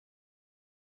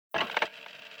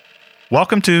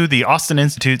Welcome to the Austin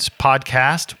Institute's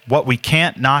podcast, What We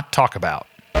Can't Not Talk About.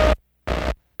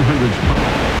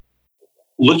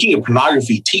 Looking at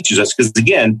pornography teaches us, because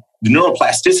again, the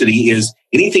neuroplasticity is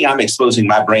anything I'm exposing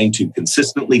my brain to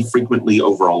consistently, frequently,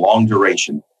 over a long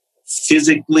duration,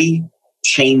 physically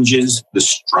changes the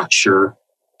structure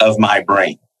of my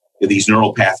brain, these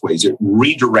neural pathways. It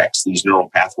redirects these neural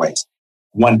pathways.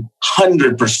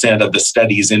 100% of the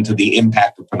studies into the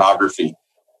impact of pornography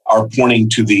are pointing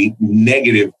to the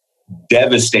negative,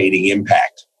 devastating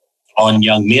impact on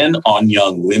young men, on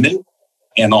young women,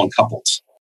 and on couples.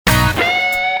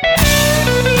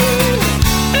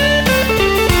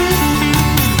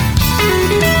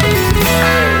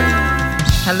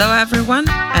 Hello, everyone,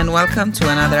 and welcome to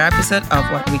another episode of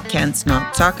What We Can't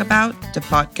Not Talk About, the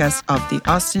podcast of the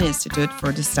Austin Institute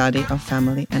for the Study of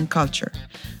Family and Culture.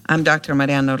 I'm Dr.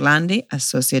 Mariana Orlandi,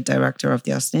 Associate Director of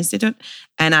the Austin Institute,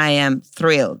 and I am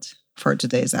thrilled for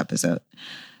today's episode.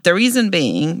 The reason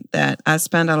being that I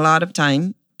spent a lot of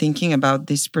time thinking about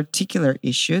this particular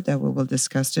issue that we will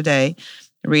discuss today,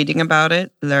 reading about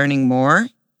it, learning more,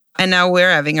 and now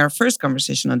we're having our first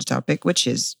conversation on the topic, which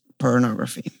is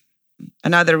pornography.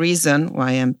 Another reason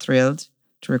why I'm thrilled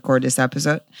to record this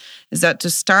episode is that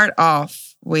to start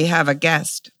off, we have a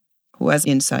guest who has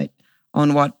insight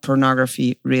on what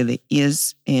pornography really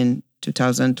is in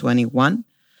 2021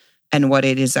 and what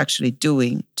it is actually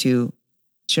doing to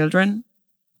children,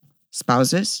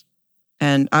 spouses,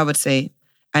 and I would say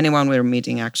anyone we're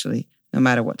meeting actually, no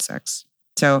matter what sex.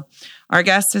 So our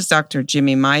guest is Dr.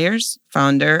 Jimmy Myers,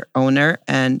 founder, owner,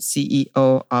 and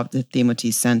CEO of the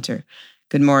Timothy Center.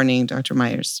 Good morning, Dr.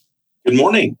 Myers. Good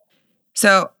morning.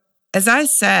 So, as I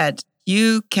said,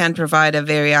 you can provide a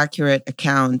very accurate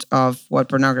account of what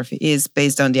pornography is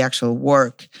based on the actual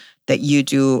work that you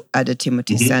do at the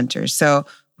Timothy Center. So,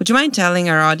 would you mind telling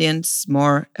our audience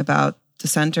more about the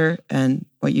center and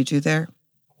what you do there?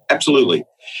 Absolutely.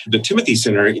 The Timothy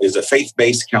Center is a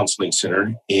faith-based counseling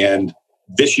center, and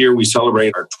this year we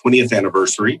celebrate our 20th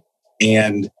anniversary.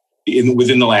 And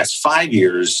within the last 5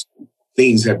 years,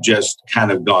 things have just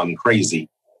kind of gone crazy.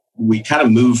 We kind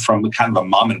of moved from kind of a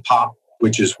mom and pop,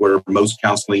 which is where most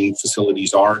counseling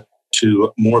facilities are,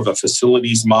 to more of a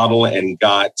facilities model and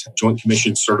got Joint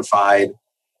Commission certified.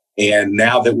 And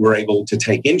now that we're able to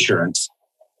take insurance,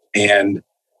 and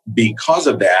because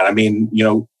of that, I mean, you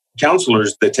know,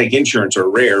 counselors that take insurance are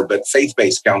rare, but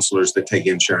faith-based counselors that take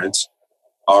insurance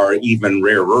are even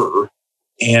rarer.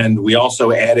 And we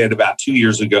also added about 2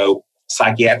 years ago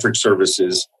psychiatric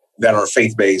services that are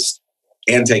faith-based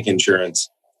and take insurance.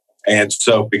 And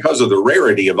so because of the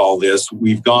rarity of all this,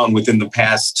 we've gone within the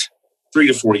past 3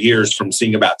 to 4 years from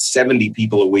seeing about 70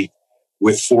 people a week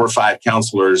with 4 or 5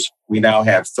 counselors. We now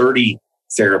have 30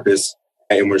 therapists,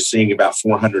 and we're seeing about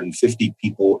 450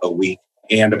 people a week.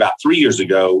 And about 3 years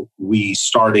ago, we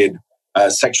started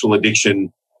sexual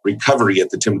addiction recovery at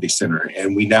the Timothy Center.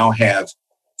 And we now have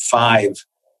 5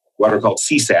 what are called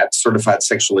CSAT, Certified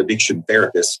Sexual Addiction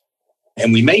Therapists.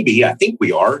 And we may be, I think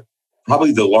we are,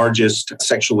 probably the largest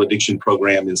sexual addiction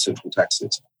program in Central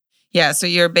Texas. Yeah, so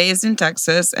you're based in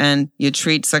Texas and you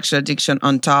treat sexual addiction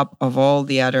on top of all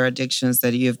the other addictions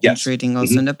that you've been treating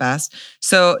also in the past.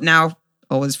 So now,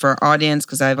 always for our audience,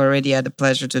 because I've already had the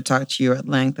pleasure to talk to you at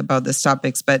length about these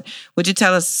topics, but would you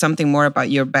tell us something more about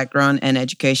your background and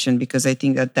education? Because I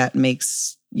think that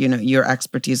makes, you know, your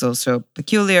expertise also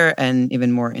peculiar and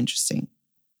even more interesting.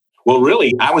 Well,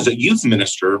 really, I was a youth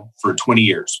minister for 20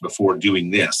 years before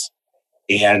doing this.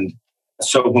 And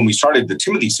so when we started the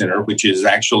Timothy Center, which is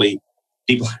actually,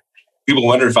 people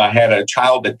wonder if I had a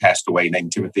child that passed away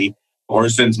named Timothy, or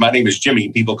since my name is Jimmy,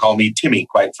 people call me Timmy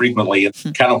quite frequently. It's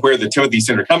kind of where the Timothy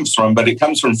Center comes from, but it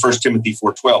comes from 1 Timothy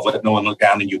 4:12, let no one look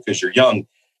down on you because you're young.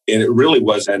 And it really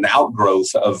was an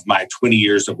outgrowth of my 20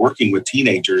 years of working with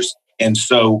teenagers. And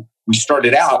so we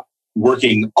started out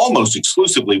working almost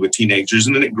exclusively with teenagers,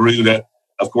 and then it grew to,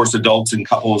 of course, adults and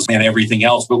couples and everything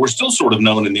else. But we're still sort of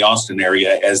known in the Austin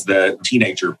area as the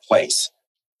teenager place.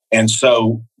 And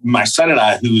so my son and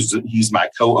I, he's my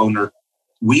co-owner,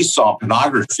 we saw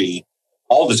pornography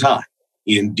all the time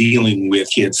in dealing with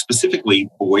kids, specifically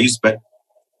boys, but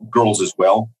girls as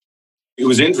well. It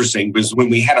was interesting because when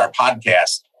we had our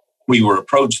podcast, we were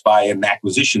approached by an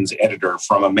acquisitions editor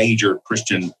from a major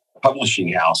Christian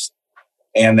publishing house.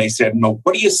 And they said, no,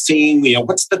 what are you seeing? You know,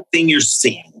 what's the thing you're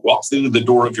seeing? Walk through the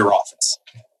door of your office.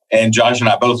 And Josh and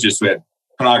I both just said,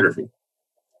 pornography.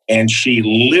 And she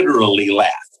literally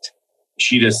laughed.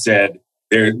 She just said,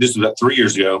 this was about 3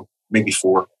 years ago, maybe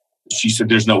 4. She said,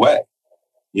 there's no way.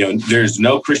 You know, there's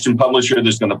no Christian publisher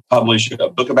that's going to publish a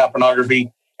book about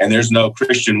pornography. And there's no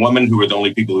Christian woman who are the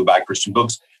only people who buy Christian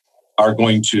books are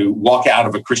going to walk out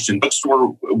of a Christian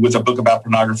bookstore with a book about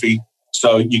pornography.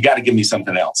 So you got to give me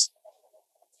something else.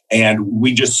 And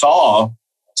we just saw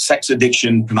sex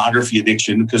addiction, pornography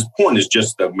addiction, because porn is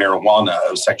just the marijuana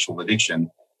of sexual addiction.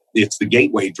 It's the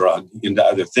gateway drug into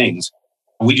other things.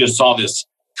 We just saw this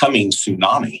coming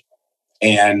tsunami.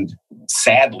 And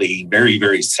sadly, very,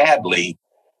 very sadly,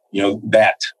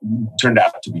 that turned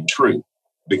out to be true,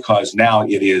 because now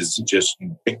it is just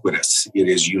ubiquitous. It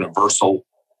is universal.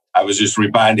 I was just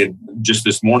reminded just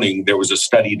this morning, there was a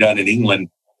study done in England,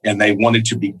 and they wanted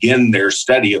to begin their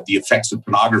study of the effects of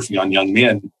pornography on young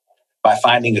men by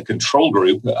finding a control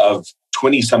group of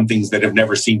 20-somethings that have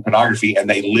never seen pornography, and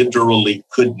they literally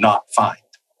could not find.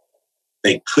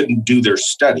 They couldn't do their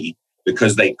study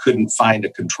because they couldn't find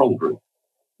a control group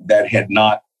that had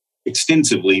not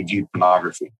extensively viewed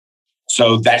pornography.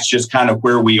 So that's just kind of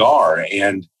where we are.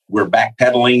 And we're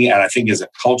backpedaling. And I think as a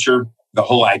culture, the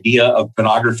whole idea of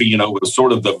pornography, was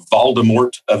sort of the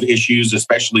Voldemort of issues,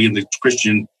 especially in the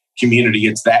Christian community.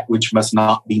 It's that which must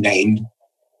not be named.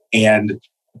 And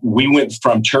we went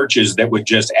from churches that would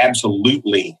just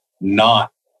absolutely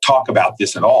not talk about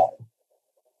this at all,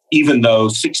 even though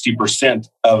 60%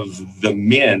 of the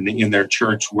men in their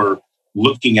church were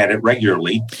looking at it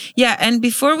regularly. Yeah. And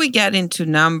before we get into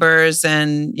numbers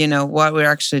and, what we're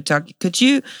actually talking, could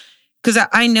you, because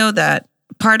I know that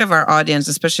part of our audience,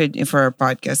 especially for our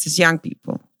podcast, is young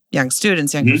people, young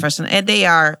students, young professionals,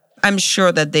 and I'm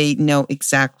sure that they know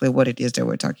exactly what it is that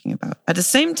we're talking about. At the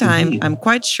same time, I'm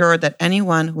quite sure that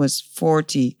anyone who is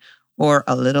 40 or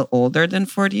a little older than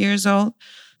 40 years old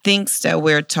thinks that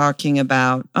we're talking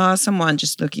about someone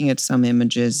just looking at some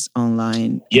images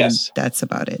online. Yes. That's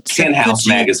about it. Penthouse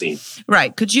magazine.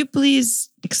 Right. Could you please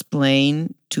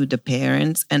explain to the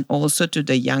parents and also to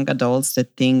the young adults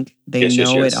that think they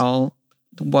know it all,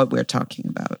 what we're talking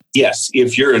about? Yes.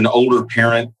 If you're an older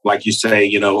parent, like you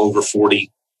say, over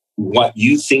 40, what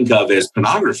you think of as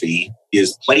pornography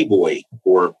is Playboy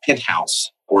or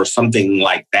Penthouse or something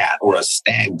like that, or a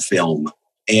stag film.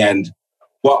 And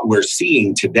what we're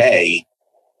seeing today,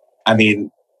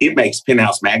 it makes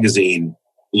Penthouse magazine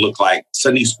look like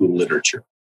Sunday school literature.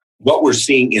 What we're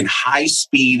seeing in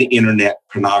high-speed internet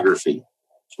pornography,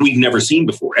 we've never seen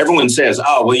before. Everyone says,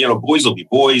 boys will be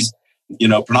boys.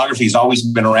 Pornography's always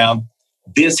been around.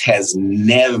 This has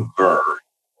never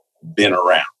been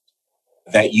around.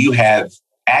 That you have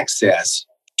access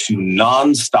to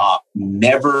nonstop,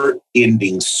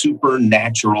 never-ending,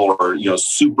 supernatural or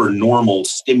super normal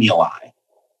stimuli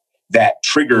that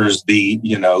triggers the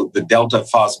delta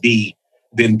FOSB,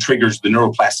 then triggers the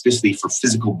neuroplasticity for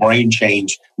physical brain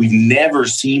change. We've never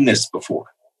seen this before.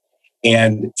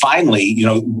 And finally,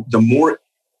 the more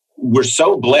we're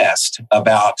so blessed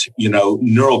about,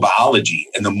 neurobiology,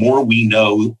 and the more we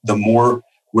know, the more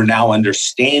we're now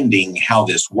understanding how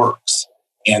this works.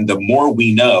 And the more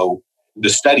we know, the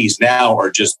studies now are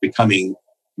just becoming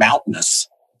mountainous.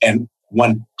 And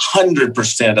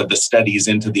 100% of the studies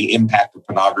into the impact of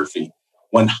pornography,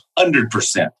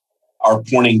 100% are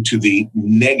pointing to the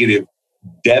negative,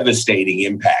 devastating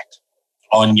impact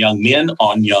on young men,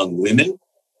 on young women,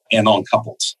 and on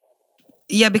couples.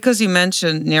 Yeah, because you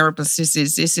mentioned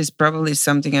neuroplasticity, this is probably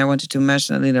something I wanted to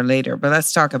mention a little later, but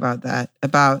let's talk about that,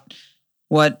 about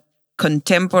what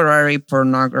contemporary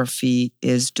pornography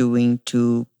is doing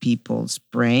to people's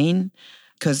brain.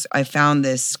 Because I found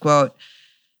this quote,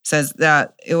 says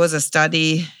that it was a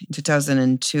study in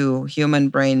 2002, human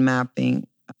brain mapping,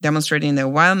 demonstrating that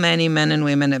while many men and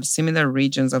women have similar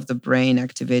regions of the brain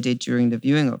activated during the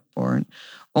viewing of porn,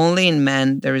 only in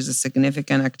men there is a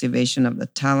significant activation of the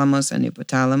thalamus and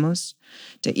hypothalamus.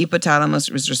 The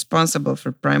hypothalamus is responsible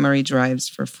for primary drives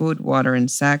for food, water, and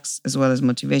sex, as well as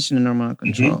motivation and hormonal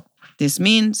control. This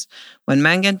means when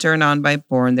men get turned on by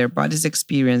porn, their bodies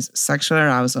experience sexual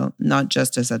arousal, not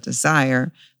just as a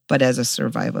desire, but as a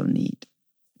survival need.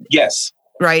 Yes.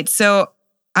 Right. So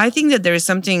I think that there is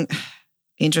something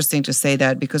interesting to say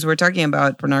that, because we're talking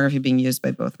about pornography being used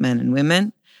by both men and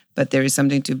women, but there is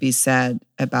something to be said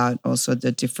about also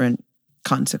the different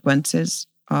consequences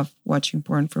of watching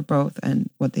porn for both and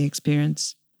what they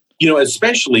experience.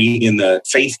 Especially in the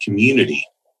faith community,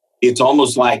 it's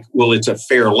almost like, well, it's a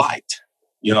fair light.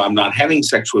 I'm not having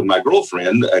sex with my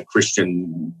girlfriend, a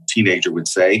Christian teenager would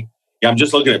say. I'm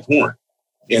just looking at porn.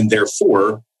 And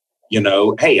therefore,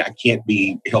 hey, I can't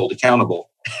be held accountable.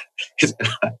 It's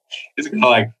kind of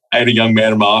like, I had a young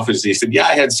man in my office, and he said,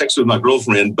 I had sex with my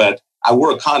girlfriend, but I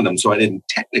wore a condom, so I didn't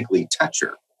technically touch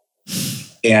her.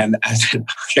 And I said,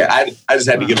 okay, I just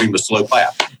had to give him a slow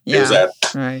clap. Yeah,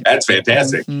 right. That's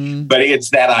fantastic. Mm-hmm. But it's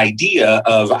that idea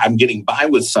of I'm getting by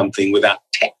with something without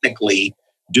technically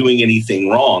doing anything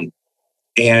wrong.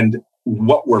 And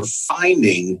what we're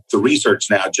finding, the research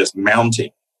now just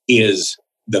mounting, is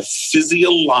the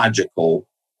physiological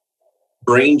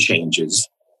brain changes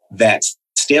that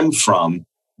stem from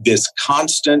this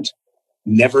constant,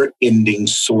 never-ending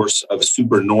source of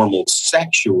supernormal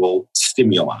sexual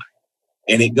stimuli.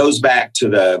 And it goes back to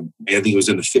I think it was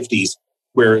in the 50s,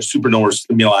 where supernormal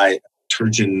stimuli,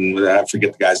 Turgeon, I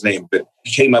forget the guy's name, but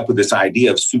he came up with this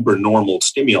idea of supernormal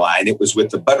stimuli, and it was with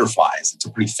the butterflies. It's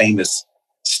a pretty famous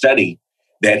study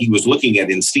that he was looking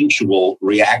at instinctual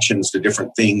reactions to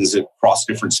different things across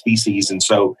different species. And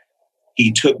so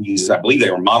he took these, I believe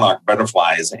they were monarch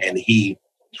butterflies, and he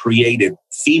created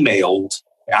females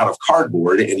out of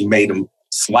cardboard, and he made them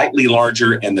slightly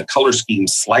larger and the color scheme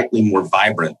slightly more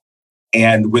vibrant.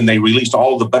 And when they released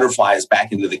all the butterflies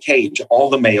back into the cage, all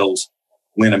the males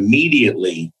went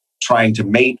immediately trying to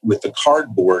mate with the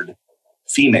cardboard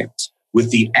females,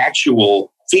 with the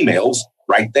actual females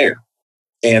right there.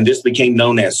 And this became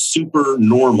known as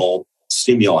supernormal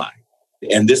stimuli.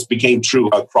 And this became true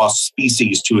across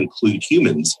species to include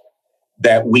humans,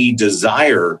 that we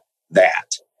desire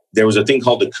that. There was a thing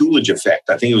called the Coolidge effect.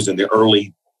 I think it was in the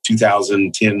early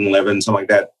 2010, 11, something like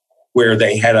that, where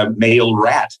they had a male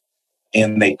rat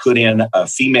and they put in a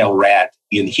female rat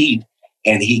in heat,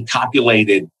 and he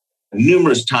copulated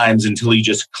numerous times until he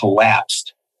just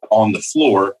collapsed on the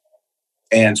floor.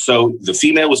 And so the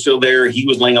female was still there. He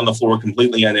was laying on the floor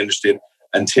completely uninterested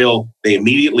until they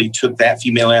immediately took that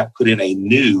female out, put in a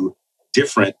new,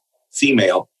 different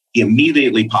female. He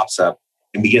immediately pops up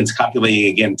and begins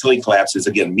copulating again until he collapses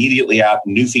again, immediately out,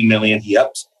 new female in,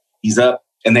 he's up.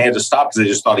 And they had to stop because they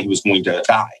just thought he was going to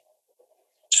die.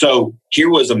 So here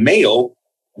was a male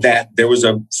that there was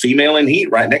a female in heat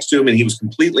right next to him, and he was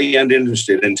completely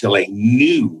uninterested until a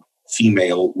new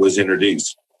female was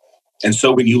introduced. And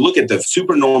so when you look at the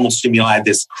supernormal stimuli,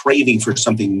 this craving for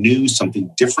something new, something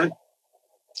different,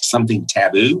 something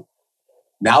taboo,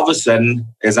 now all of a sudden,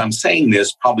 as I'm saying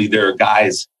this, probably there are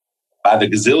guys by the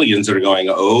gazillions that are going,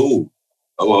 oh,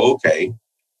 okay.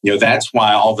 That's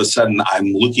why all of a sudden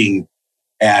I'm looking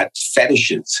at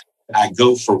fetishes. I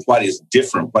go for what is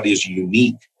different, what is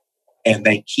unique. And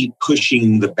they keep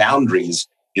pushing the boundaries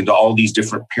into all these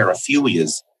different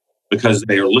paraphilias because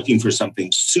they are looking for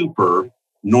something super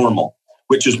normal,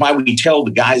 which is why we tell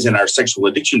the guys in our sexual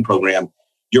addiction program,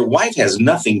 your wife has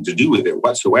nothing to do with it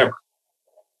whatsoever.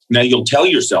 Now, you'll tell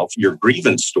yourself your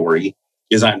grievance story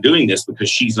is I'm doing this because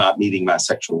she's not meeting my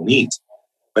sexual needs.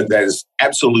 But that is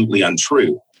absolutely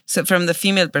untrue. So from the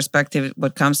female perspective,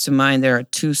 what comes to mind, there are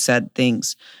two sad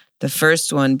things. The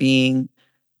first one being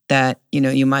that,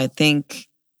 you might think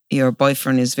your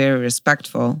boyfriend is very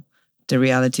respectful. The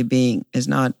reality being is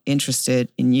not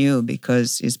interested in you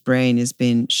because his brain is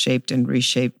being shaped and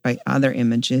reshaped by other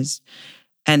images.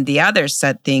 And the other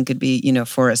sad thing could be,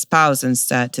 for a spouse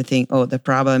instead to think, oh, the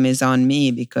problem is on me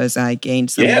because I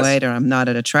gained some weight or I'm not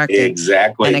as attractive.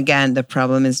 Exactly. And again, the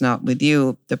problem is not with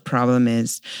you. The problem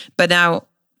is, but now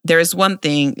there is one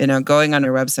thing, going on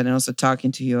your website and also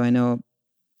talking to you, I know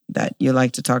that you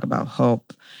like to talk about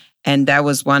hope. And that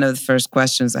was one of the first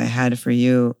questions I had for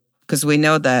you, because we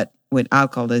know that with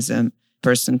alcoholism, a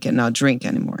person cannot drink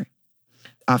anymore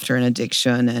after an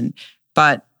addiction.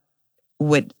 But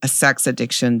with a sex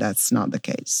addiction, that's not the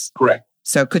case. Correct.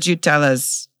 So could you tell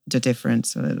us the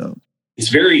difference a little? It's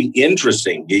very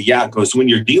interesting. Yeah, because when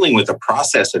you're dealing with a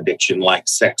process addiction like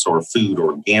sex or food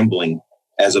or gambling,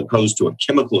 as opposed to a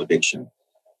chemical addiction,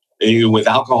 with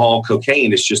alcohol,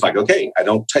 cocaine, it's just like, okay, I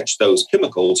don't touch those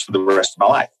chemicals for the rest of my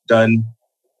life. Done.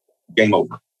 Game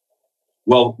over.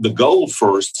 Well, the goal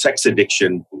for sex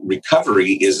addiction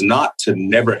recovery is not to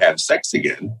never have sex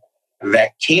again.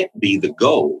 That can't be the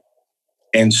goal.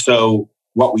 And so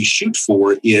what we shoot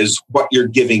for is what you're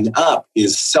giving up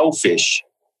is selfish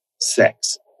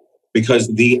sex, because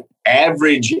the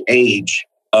average age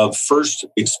of first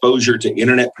exposure to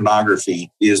internet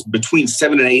pornography is between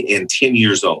 7 and 8 and 10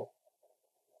 years old.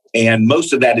 And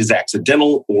most of that is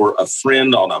accidental or a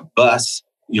friend on a bus,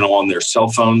 on their cell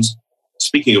phones.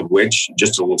 Speaking of which,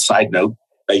 just a little side note,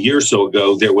 a year or so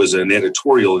ago, there was an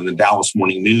editorial in the Dallas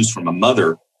Morning News from a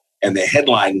mother, and the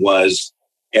headline was,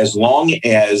 as long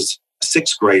as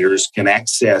sixth graders can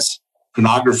access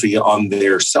pornography on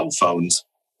their cell phones,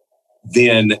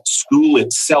 then school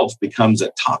itself becomes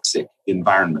a toxic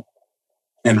environment.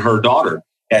 And her daughter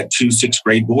had 2 sixth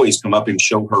grade boys come up and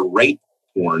show her rape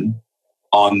porn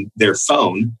on their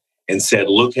phone and said,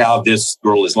 look how this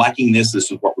girl is liking this.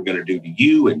 This is what we're going to do to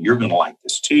you, and you're going to like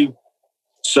this too.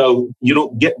 So you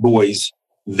don't get boys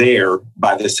there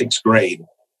by the 6th grade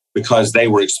because they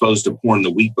were exposed to porn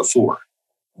the week before.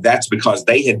 That's because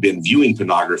they had been viewing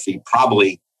pornography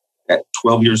probably at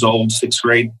 12 years old, sixth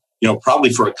grade,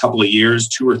 probably for a couple of years,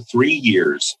 2 or 3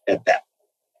 years at that.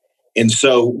 And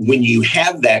so when you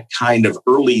have that kind of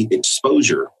early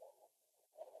exposure,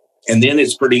 and then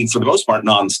it's pretty, for the most part,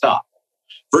 nonstop.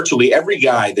 Virtually every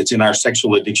guy that's in our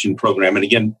sexual addiction program, and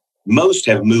again, most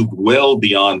have moved well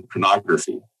beyond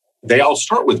pornography. They all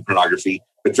start with pornography,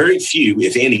 but very few,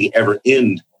 if any, ever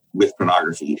end with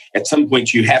pornography. At some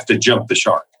point, you have to jump the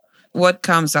shark. What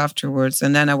comes afterwards?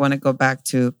 And then I want to go back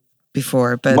to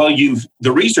before. But well,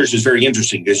 the research is very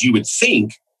interesting because you would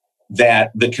think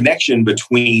that the connection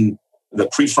between the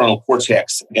prefrontal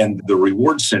cortex and the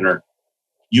reward center,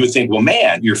 you would think, well,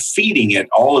 man, you're feeding it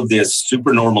all of this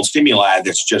supernormal stimuli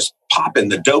that's just popping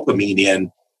the dopamine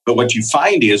in. But what you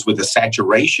find is with the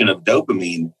saturation of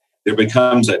dopamine, there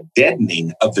becomes a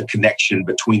deadening of the connection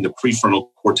between the prefrontal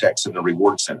cortex and the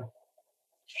reward center.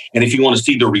 And if you want to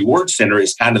see the reward center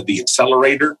is kind of the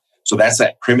accelerator. So that's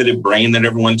that primitive brain that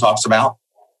everyone talks about.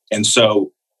 And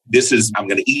so this is, I'm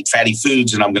going to eat fatty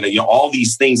foods and I'm going to, all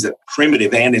these things that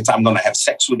primitive, and I'm going to have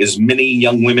sex with as many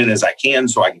young women as I can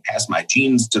so I can pass my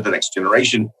genes to the next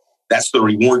generation. That's the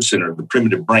reward center, the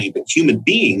primitive brain. But human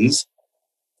beings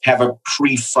have a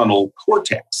prefrontal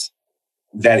cortex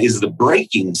that is the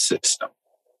braking system.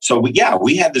 So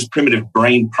we have this primitive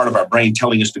brain, part of our brain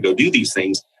telling us to go do these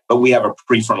things, but we have a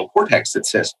prefrontal cortex that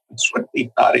says it's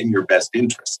really not in your best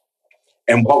interest.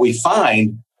 And what we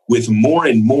find with more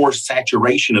and more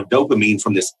saturation of dopamine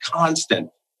from this constant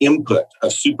input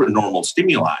of supernormal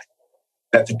stimuli,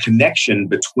 that the connection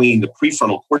between the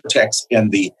prefrontal cortex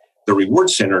and the reward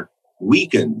center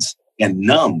weakens and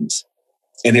numbs.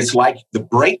 And it's like the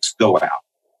brakes go out.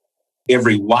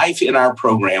 Every wife in our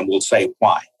program will say,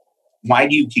 why? Why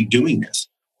do you keep doing this?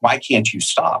 Why can't you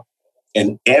stop?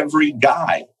 And every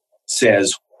guy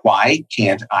says, why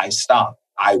can't I stop?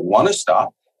 I want to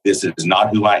stop. This is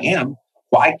not who I am.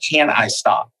 Why can't I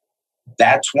stop?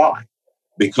 That's why.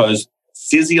 Because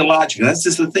physiologically, that's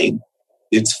just the thing.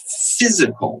 It's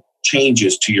physical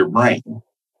changes to your brain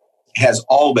has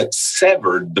all but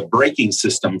severed the braking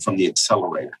system from the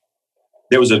accelerator.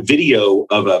 There was a video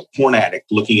of a porn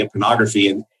addict looking at pornography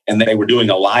and they were doing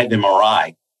a live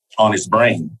MRI on his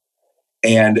brain.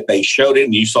 And they showed it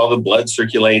and you saw the blood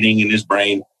circulating in his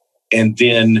brain. And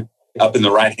then up in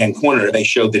the right-hand corner, they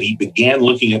showed that he began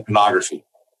looking at pornography.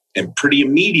 And pretty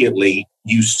immediately,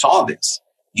 you saw this.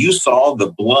 You saw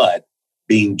the blood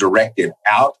being directed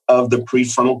out of the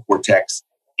prefrontal cortex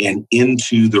and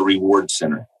into the reward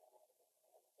center.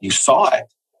 You saw it.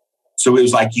 So it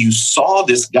was like you saw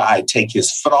this guy take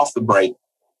his foot off the brake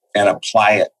and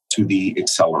apply it to the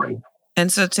accelerator.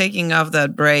 And so taking off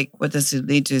that brake, what does it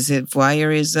lead to? Is it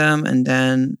voyeurism and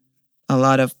then a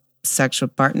lot of sexual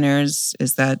partners?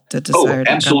 Is that the desired?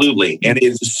 Oh, absolutely. And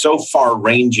it's so far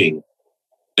ranging.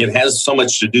 It has so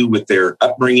much to do with their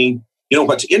upbringing.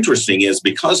 What's interesting is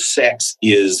because sex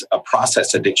is a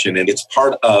process addiction and it's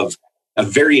part of a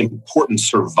very important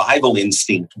survival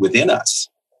instinct within us,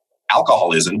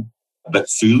 alcoholism, but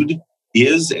food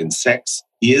is and sex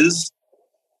is.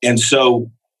 And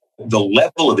so the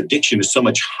level of addiction is so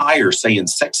much higher, say, in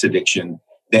sex addiction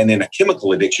than in a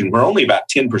chemical addiction, where only about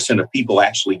 10% of people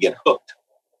actually get hooked.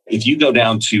 If you go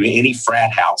down to any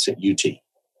frat house at UT,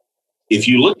 if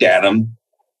you looked at them,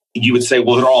 you would say,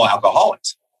 well, they're all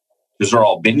alcoholics because they're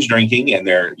all binge drinking and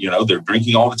they're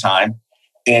drinking all the time.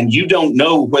 And you don't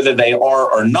know whether they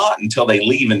are or not until they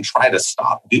leave and try to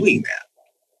stop doing that.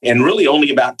 And really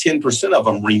only about 10% of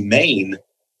them remain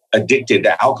addicted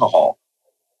to alcohol.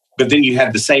 But then you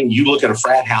have you look at a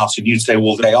frat house and you'd say,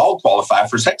 well, they all qualify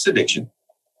for sex addiction.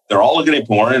 They're all looking at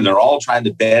porn and they're all trying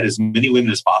to bed as many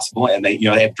women as possible. And they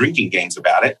have drinking games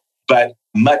about it. But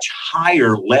much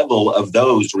higher level of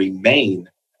those remain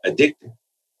addicted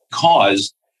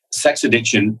because sex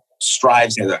addiction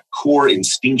strives at a core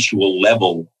instinctual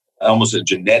level, almost a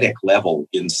genetic level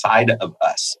inside of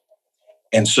us.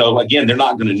 And so, again, they're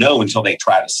not going to know until they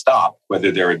try to stop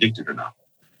whether they're addicted or not.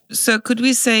 So could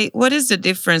we say, what is the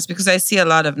difference? Because I see a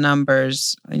lot of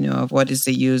numbers, of what is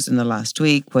the use in the last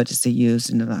week, what is the use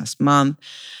in the last month.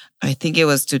 I think it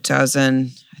was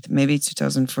maybe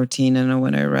 2014, I don't know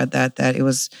when I read that it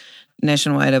was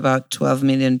nationwide about 12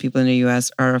 million people in the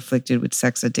US are afflicted with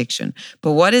sex addiction.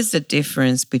 But what is the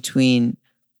difference between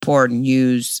porn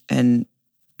use and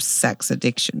sex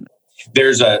addiction?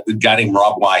 There's a guy named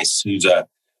Rob Weiss, who's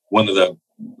one of the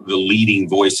leading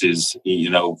voices,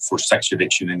 for sex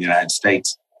addiction in the United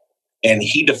States. And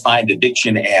he defined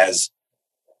addiction as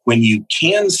when you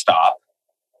can stop,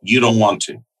 you don't want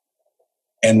to.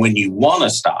 And when you want to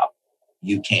stop,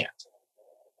 you can't.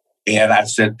 And I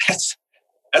said,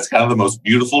 that's kind of the most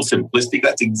beautiful, simplistic,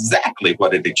 that's exactly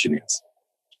what addiction is.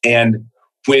 And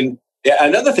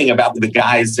another thing about the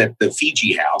guys at the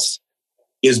Fiji house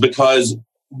is because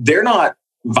they're not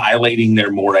violating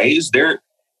their mores. They're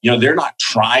not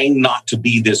trying not to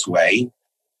be this way.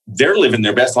 They're living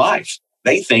their best life.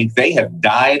 They think they have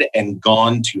died and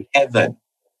gone to heaven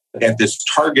at this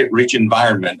target-rich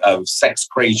environment of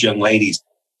sex-crazed young ladies.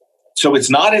 So it's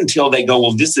not until they go,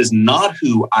 well, this is not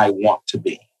who I want to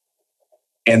be.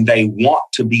 And they want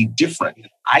to be different.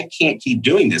 I can't keep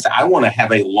doing this. I want to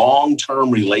have a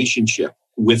long-term relationship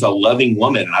with a loving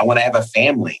woman, and I want to have a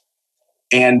family.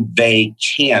 And they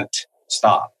can't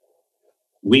stop.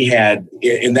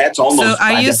 And that's almost. So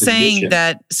are you saying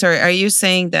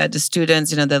that the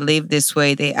students, that live this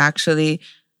way, they actually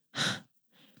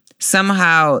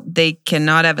somehow they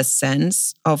cannot have a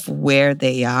sense of where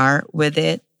they are with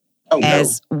it?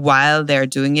 While they're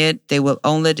doing it, they will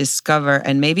only discover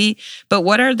but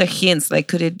what are the hints? Like,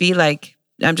 could it be like,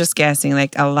 I'm just guessing,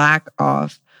 like a lack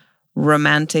of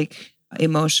romantic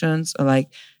emotions, or like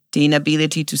the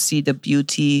inability to see the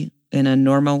beauty in a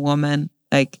normal woman?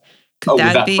 Like, could that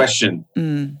without be?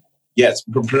 Question. Yes,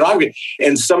 pornography,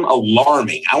 and some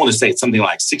alarming, I want to say it's something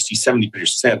like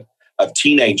 60-70% of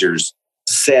teenagers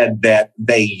said that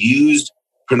they used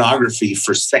pornography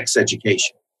for sex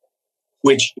education,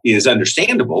 which is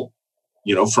understandable,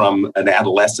 from an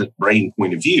adolescent brain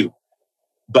point of view.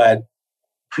 But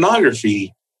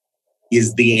pornography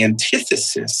is the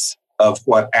antithesis of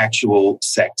what actual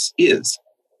sex is.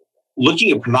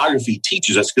 Looking at pornography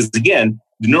teaches us, because again,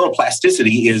 the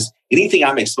neuroplasticity is anything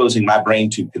I'm exposing my brain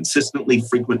to consistently,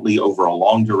 frequently, over a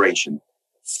long duration,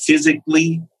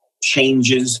 physically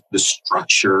changes the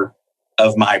structure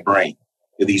of my brain.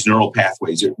 These neural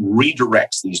pathways. It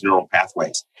redirects these neural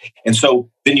pathways. And so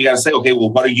then you got to say, okay, well,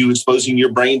 what are you exposing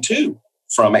your brain to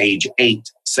from age 8,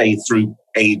 say, through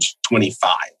age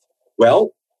 25? Well,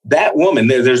 that woman,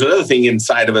 there's another thing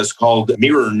inside of us called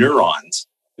mirror neurons.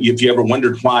 If you ever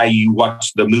wondered why you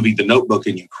watched the movie The Notebook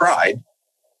and you cried,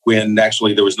 when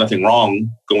actually there was nothing wrong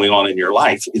going on in your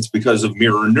life, it's because of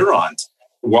mirror neurons.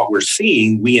 What we're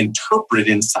seeing, we interpret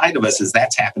inside of us as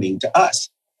that's happening to us.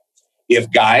 If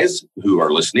guys who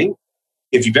are listening,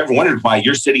 if you've ever wondered why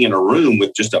you're sitting in a room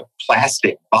with just a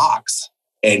plastic box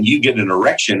and you get an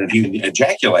erection and you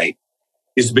ejaculate,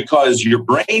 is because your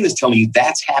brain is telling you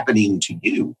that's happening to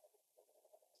you.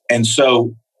 And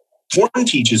so porn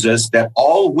teaches us that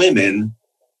all women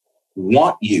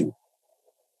want you,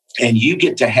 and you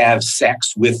get to have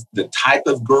sex with the type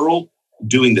of girl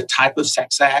doing the type of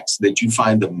sex acts that you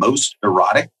find the most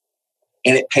erotic,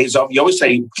 and it pays off. You always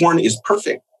say porn is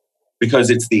perfect,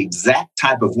 because it's the exact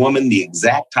type of woman, the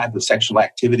exact type of sexual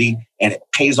activity, and it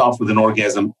pays off with an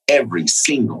orgasm every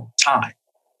single time.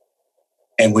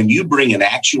 And when you bring an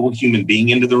actual human being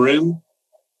into the room,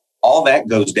 all that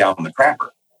goes down the crapper.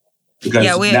 Because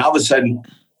now all of a sudden,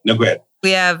 no, go ahead.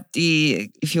 We have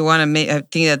if you want to make, I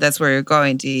think that's where you're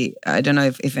going. I don't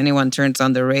know if anyone turns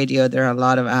on the radio, there are a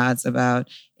lot of ads about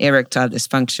erectile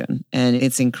dysfunction, and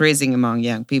it's increasing among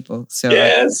young people. So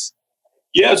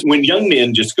Yes, when young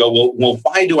men just go, well,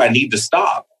 why do I need to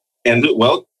stop? And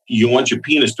well, you want your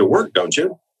penis to work, don't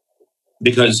you?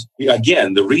 Because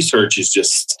again, the research is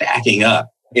just stacking up.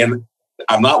 And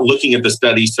I'm not looking at the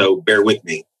study, so bear with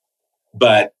me.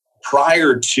 But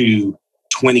prior to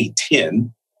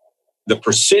 2010, the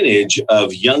percentage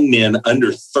of young men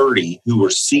under 30 who were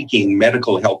seeking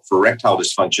medical help for erectile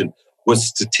dysfunction was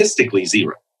statistically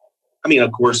zero. I mean,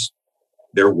 of course,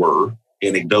 there were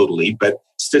anecdotally, but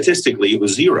statistically, it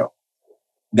was zero.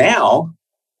 Now,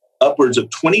 upwards of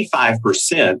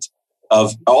 25%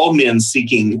 of all men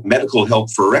seeking medical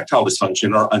help for erectile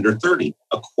dysfunction are under 30,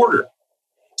 a quarter,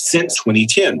 since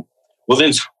 2010. Well,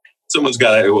 then someone's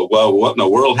got to, well, what in the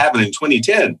world happened in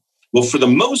 2010? Well, for the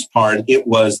most part, it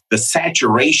was the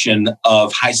saturation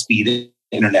of high-speed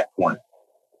internet porn.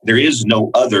 There is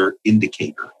no other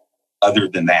indicator other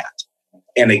than that.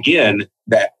 And again,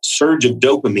 that surge of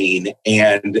dopamine,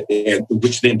 and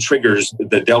which then triggers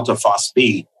the delta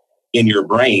phosph in your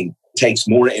brain, takes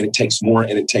more and it takes more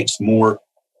and it takes more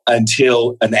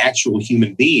until an actual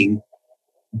human being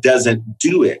doesn't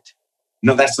do it.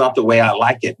 No, that's not the way I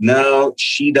like it. No,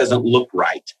 she doesn't look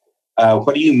right.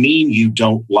 What do you mean you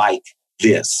don't like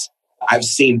this? I've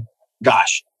seen,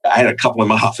 gosh, I had a couple in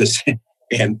my office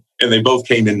and they both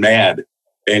came in mad.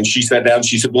 And she sat down,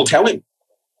 she said, well, tell him.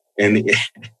 And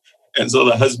so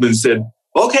the husband said,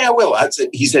 okay, I will.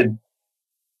 He said,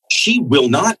 she will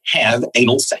not have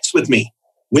anal sex with me.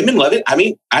 Women love it. I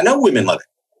mean, I know women love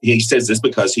it. He says this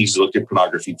because he's looked at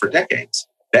pornography for decades.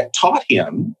 That taught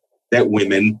him that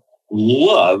women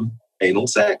love anal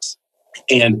sex.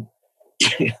 And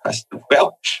I said,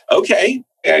 well, okay.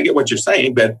 Yeah, I get what you're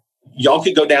saying, but y'all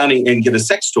could go down and get a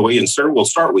sex toy, and sir, we'll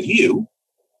start with you.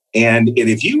 And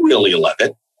if you really love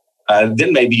it,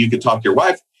 then maybe you could talk to your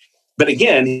wife. But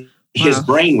again, his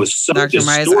brain was so Dr.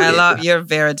 Myers, distorted. you're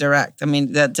very direct. I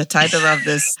mean, the title of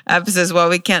this episode is what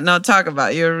we can't not talk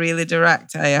about. You're really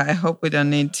direct. I hope we don't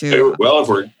need to. Well, if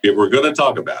we're going to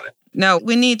talk about it. No,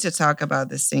 we need to talk about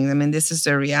these things. I mean, this is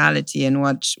the reality. And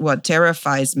what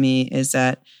terrifies me is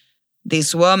that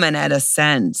this woman had a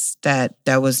sense that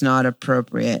was not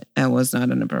appropriate and was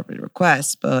not an appropriate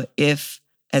request. But if,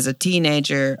 as a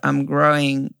teenager, I'm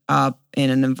growing up in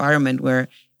an environment where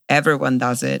everyone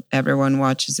does it, everyone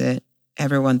watches it,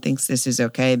 everyone thinks this is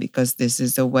okay because this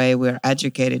is the way we're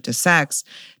educated to sex,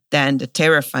 then the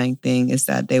terrifying thing is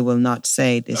that they will not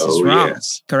say this is wrong.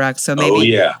 Yes. Correct? So maybe. Oh,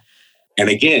 yeah. And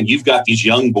again, you've got these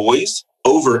young boys.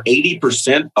 Over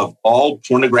 80% of all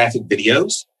pornographic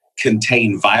videos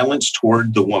contain violence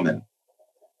toward the woman,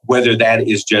 whether that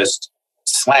is just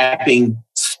slapping,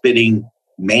 spitting,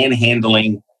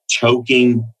 manhandling,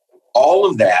 choking, all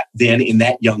of that then in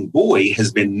that young boy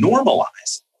has been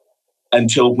normalized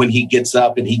until when he gets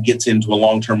up and he gets into a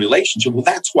long-term relationship. Well,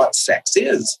 that's what sex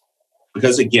is.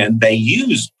 Because again, they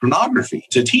use pornography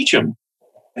to teach him.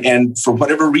 And for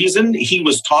whatever reason, he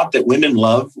was taught that women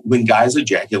love when guys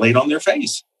ejaculate on their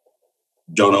face.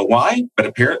 Don't know why, but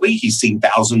apparently he's seen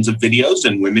thousands of videos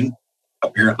and women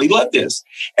apparently love this.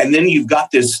 And then you've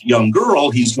got this young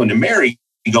girl he's going to marry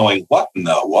going, what in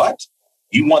the what?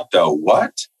 You want the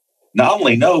what? Not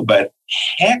only no, but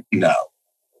heck no.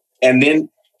 And then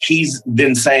he's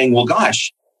then saying, well,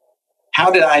 gosh,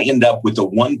 how did I end up with the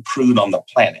one prude on the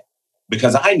planet?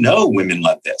 Because I know women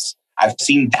love this. I've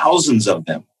seen thousands of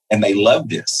them and they love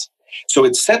this. So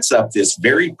it sets up this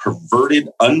very perverted,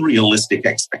 unrealistic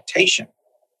expectation.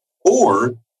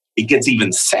 Or it gets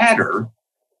even sadder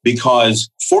because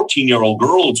 14-year-old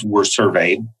girls were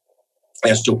surveyed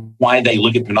as to why they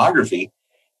look at pornography.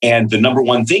 And the number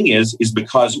one thing is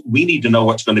because we need to know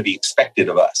what's going to be expected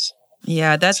of us.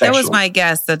 Yeah, that was my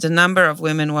guess, that the number of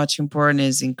women watching porn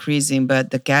is increasing.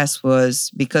 But the guess was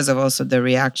because of also the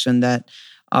reaction that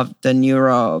of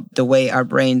the way our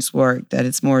brains work, that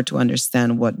it's more to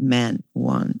understand what men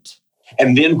want.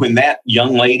 And then when that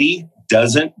young lady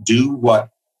doesn't do what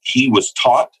he was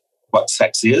taught, what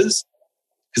sex is,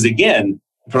 because again,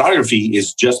 pornography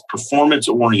is just performance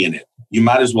oriented. You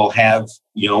might as well have,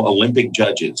 Olympic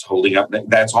judges holding up.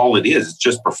 That's all it is. It's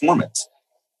just performance.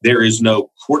 There is no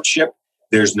courtship.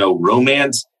 There's no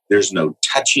romance. There's no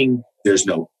touching. There's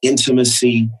no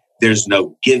intimacy. There's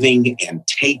no giving and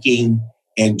taking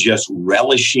and just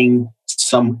relishing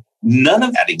none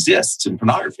of that exists in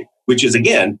pornography, which is,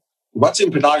 again, what's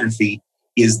in pornography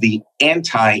is the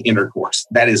anti-intercourse.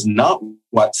 That is not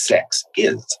what sex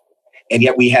is. And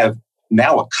yet we have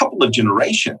now a couple of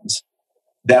generations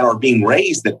that are being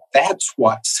raised that that's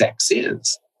what sex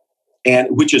is. And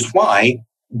which is why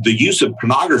the use of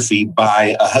pornography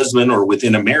by a husband or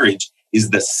within a marriage is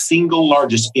the single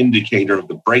largest indicator of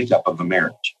the breakup of a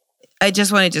marriage. I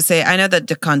just wanted to say, I know that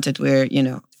the content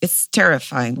it's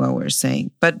terrifying what we're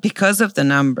saying, but because of the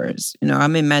numbers,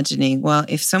 I'm imagining, well,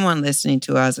 if someone listening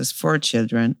to us has 4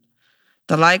 children,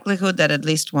 the likelihood that at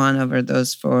least one over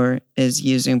those 4 is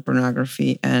using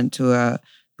pornography and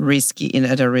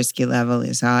at a risky level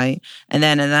is high. And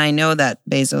I know that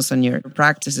based also on your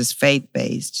practice is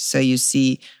faith-based. So you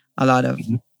see a lot of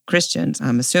Christians,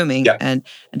 I'm assuming. Yeah. And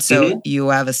so you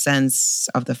have a sense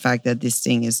of the fact that this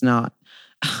thing is not,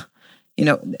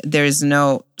 there is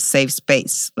no safe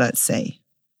space, let's say.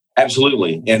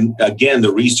 Absolutely. And again,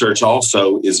 the research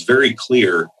also is very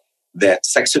clear that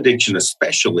sex addiction,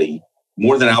 especially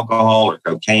more than alcohol or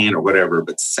cocaine or whatever,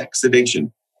 but sex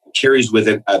addiction carries with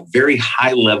it a very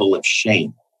high level of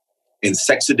shame. And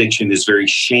sex addiction is very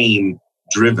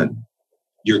shame-driven.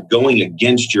 You're going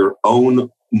against your own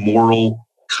moral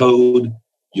code.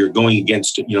 You're going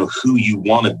against, who you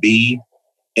want to be.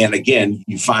 And again,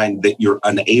 you find that you're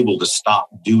unable to stop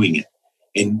doing it.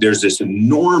 And there's this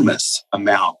enormous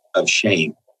amount of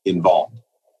shame involved.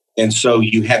 And so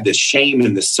you have this shame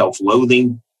and this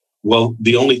self-loathing. Well,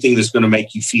 the only thing that's going to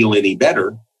make you feel any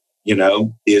better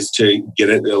is to get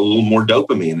a little more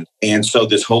dopamine. And so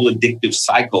this whole addictive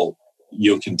cycle,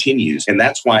 continues. And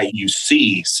that's why you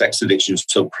see sex addiction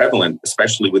so prevalent,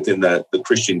 especially within the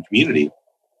Christian community,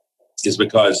 is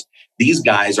because these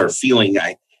guys are feeling,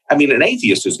 an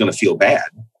atheist is going to feel bad,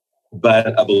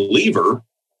 but a believer,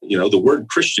 the word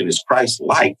Christian is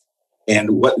Christ-like.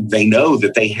 And what they know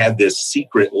that they have this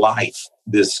secret life,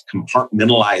 this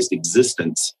compartmentalized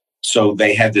existence. So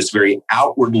they have this very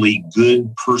outwardly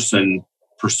good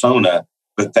persona,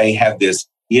 but they have this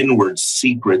inward,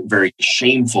 secret, very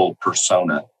shameful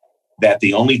persona that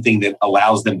the only thing that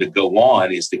allows them to go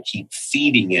on is to keep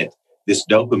feeding it this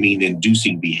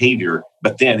dopamine-inducing behavior,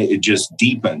 but then it just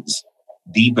deepens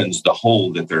the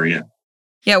hole that they're in.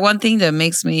 Yeah, one thing that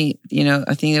makes me,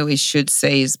 I think that we should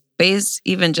say is based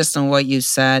even just on what you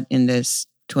said in this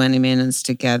 20 minutes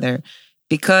together,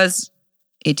 because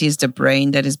it is the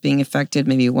brain that is being affected.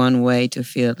 Maybe one way to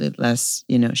feel a little less,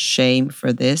 shame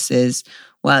for this is,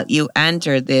 well, you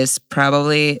entered this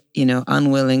probably,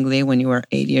 unwillingly when you were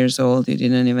 8 years old. You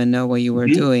didn't even know what you were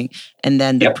doing. And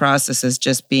then the process has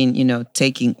just been,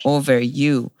 taking over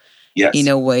you in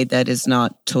a way that is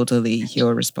not totally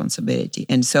your responsibility.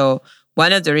 And so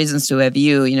one of the reasons to have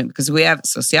you, because we have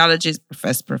sociologists,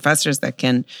 professors that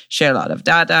can share a lot of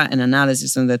data and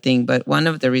analysis on the thing. But one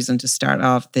of the reasons to start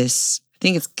off this, I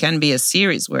think it can be a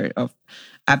series of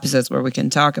episodes where we can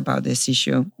talk about this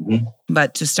issue. Mm-hmm.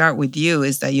 But to start with you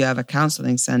is that you have a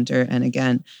counseling center. And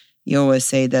again, you always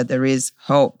say that there is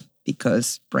hope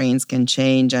because brains can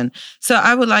change. And so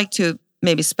I would like to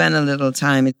maybe spend a little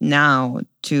time now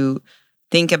to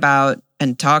think about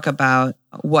and talk about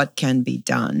what can be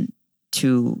done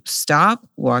to stop,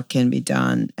 what can be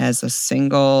done as a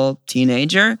single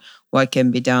teenager, what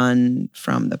can be done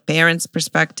from the parents'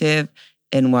 perspective,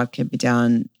 and what can be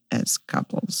done as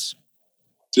couples.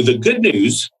 So the good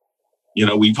news,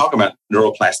 we talk about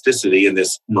neuroplasticity and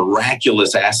this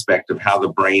miraculous aspect of how the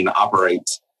brain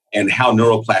operates and how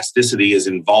neuroplasticity is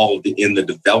involved in the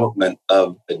development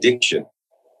of addiction.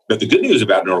 But the good news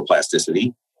about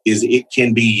neuroplasticity is it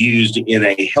can be used in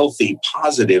a healthy,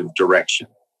 positive direction.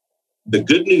 The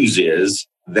good news is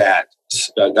that,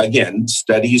 again,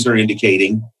 studies are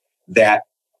indicating that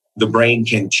the brain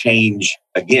can change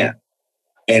again.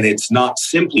 And it's not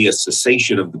simply a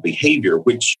cessation of the behavior,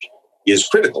 which is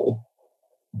critical,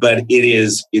 but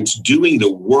it's doing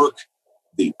the work,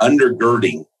 the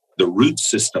undergirding, the root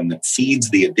system that feeds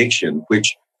the addiction,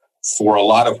 which for a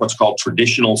lot of what's called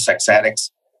traditional sex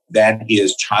addicts, that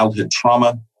is childhood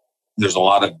trauma. There's a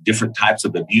lot of different types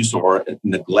of abuse or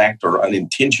neglect or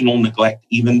unintentional neglect,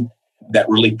 even that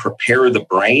really prepare the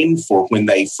brain for when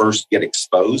they first get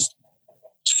exposed.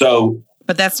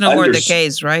 But that's no more the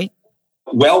case, right?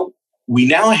 Well, we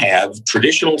now have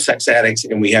traditional sex addicts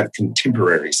and we have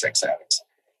contemporary sex addicts.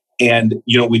 And,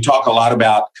 we talk a lot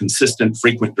about consistent,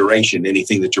 frequent duration,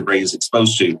 anything that your brain is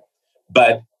exposed to.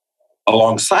 But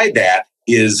alongside that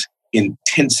is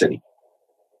intensity.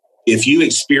 If you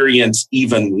experience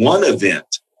even one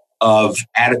event of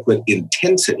adequate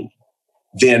intensity,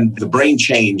 then the brain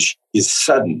change is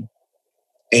sudden.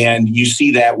 And you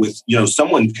see that with,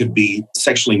 someone could be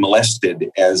sexually molested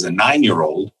as a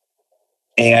 9-year-old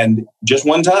and just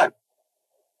one time.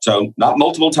 So not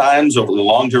multiple times over the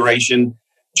long duration,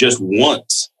 just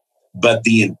once. But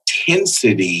the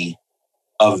intensity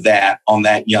of that on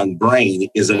that young brain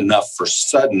is enough for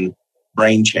sudden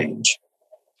brain change.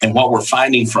 And what we're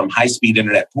finding from high-speed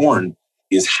internet porn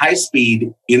is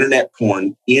high-speed internet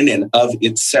porn in and of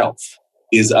itself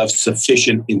is of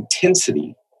sufficient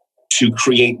intensity to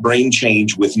create brain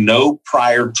change with no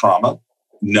prior trauma,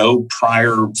 no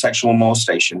prior sexual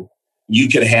molestation. You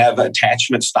could have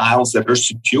attachment styles that are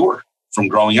secure from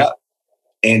growing up.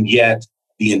 And yet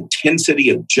the intensity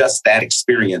of just that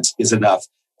experience is enough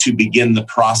to begin the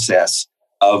process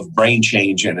of brain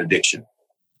change and addiction.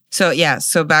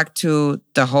 So back to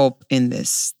the hope in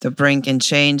this. The brain can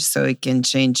change, so it can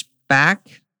change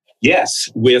back. Yes,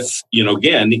 with,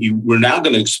 again, we're now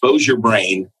going to expose your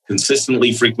brain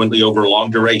consistently, frequently over a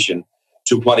long duration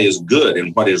to what is good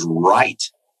and what is right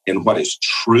and what is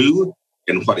true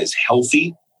and what is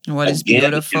healthy. And what is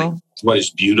beautiful. What is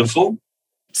beautiful.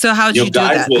 So how'd you do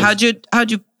that?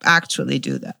 How'd you actually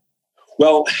do that?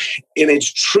 Well, and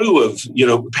it's true of,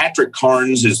 Patrick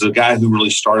Carnes is the guy who really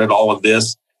started all of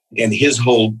this. And his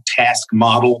whole task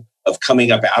model of coming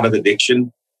up out of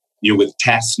addiction, with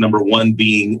task number one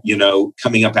being,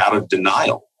 coming up out of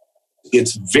denial.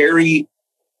 It's very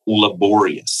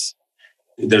laborious.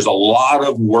 There's a lot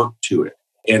of work to it.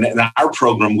 And in our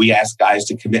program, we ask guys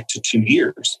to commit to 2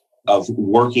 years of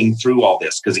working through all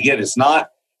this. Because again, it's not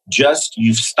just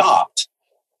you've stopped.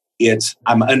 It's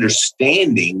I'm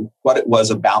understanding what it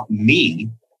was about me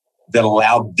that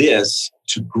allowed this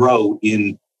to grow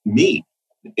in me.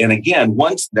 And again,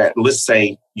 once that, let's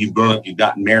say you've grown up, you've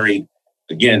gotten married,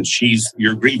 again, she's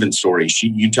your grievance story.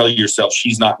 You tell yourself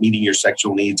she's not meeting your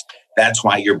sexual needs. That's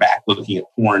why you're back looking at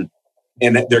porn.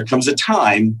 And there comes a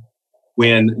time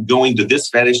when going to this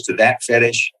fetish, to that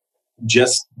fetish,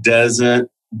 just doesn't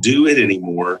do it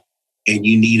anymore. And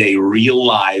you need a real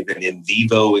live and in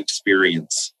vivo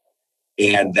experience.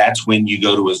 And that's when you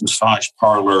go to a massage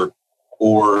parlor,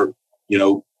 or,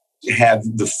 have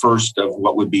the first of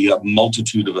what would be a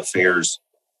multitude of affairs.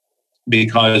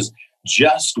 Because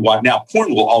now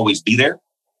porn will always be there.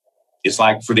 It's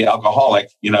like for the alcoholic,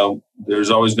 there's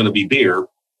always going to be beer.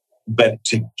 But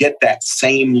to get that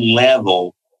same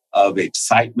level of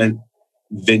excitement,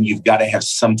 then you've got to have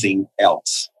something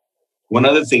else. One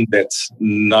other thing that's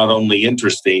not only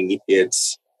interesting,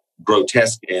 it's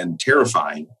grotesque and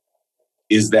terrifying,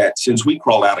 is that since we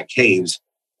crawled out of caves,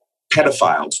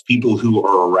 pedophiles, people who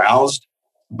are aroused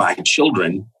by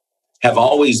children, have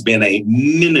always been a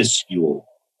minuscule,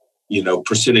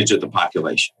 percentage of the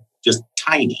population, just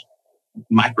tiny,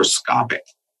 microscopic.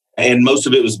 And most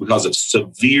of it was because of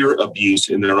severe abuse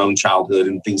in their own childhood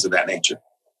and things of that nature.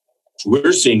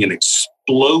 We're seeing an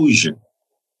explosion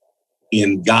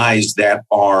in guys that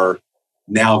are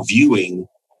now viewing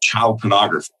child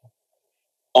pornography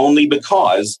only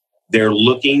because they're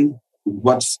looking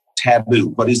what's taboo,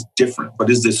 what is different, what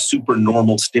is this super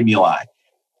normal stimuli.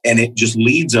 And it just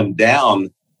leads them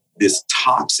down this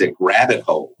toxic rabbit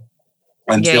hole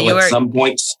until some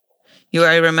points.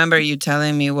 I remember you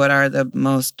telling me what are the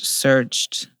most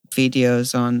searched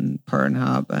videos on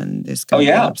Pornhub and this kind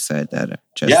of website that are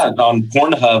just... Yeah, on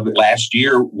Pornhub last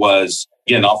year was,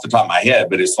 again, off the top of my head,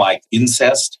 but it's like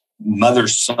incest, mother,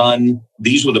 son.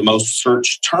 These were the most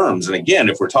searched terms. And again,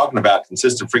 if we're talking about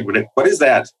consistent, frequent, what is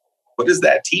that? What is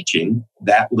that teaching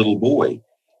that little boy?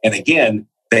 And again,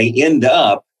 they end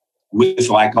up with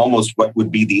like almost what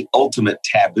would be the ultimate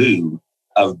taboo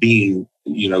of being,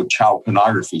 child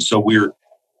pornography. So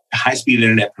high-speed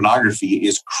internet pornography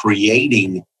is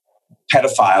creating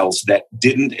pedophiles that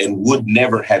didn't and would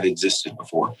never have existed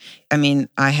before. I mean,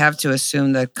 I have to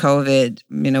assume that COVID,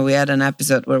 we had an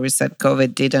episode where we said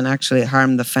COVID didn't actually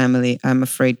harm the family. I'm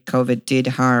afraid COVID did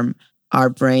harm our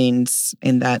brains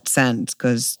in that sense,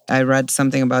 because I read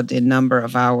something about the number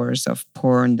of hours of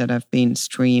porn that have been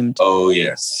streamed. Oh,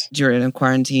 yes. During the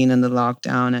quarantine and the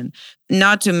lockdown. And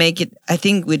not to make it, I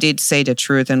think we did say the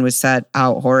truth and we said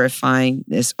how horrifying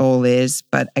this all is.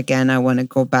 But again, I want to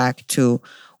go back to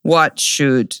what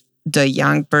should the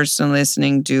young person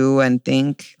listening do and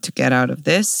think to get out of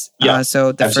this? Yeah,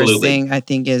 so the absolutely. first thing I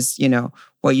think is,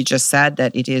 what you just said,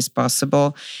 that it is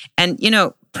possible. And,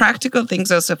 practical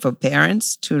things also for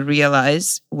parents to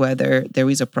realize whether there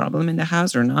is a problem in the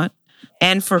house or not.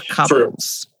 And for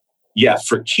couples.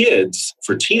 For kids,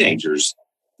 for teenagers,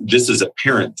 this is a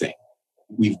parent thing.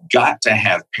 We've got to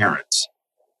have parents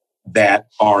that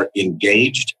are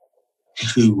engaged,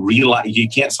 who realize you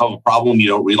can't solve a problem you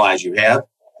don't realize you have.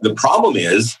 The problem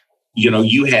is,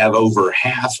 you have over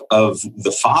half of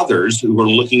the fathers who are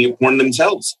looking at porn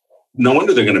themselves. No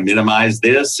wonder they're going to minimize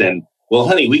this and, well,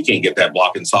 honey, we can't get that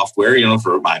blocking software,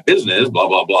 for my business, blah,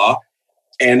 blah, blah.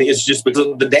 And it's just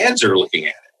because the dads are looking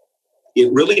at it.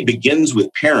 It really begins with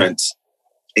parents.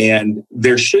 And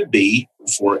there should be,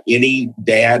 for any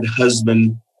dad,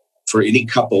 husband, for any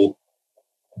couple,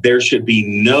 there should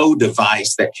be no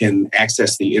device that can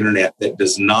access the internet that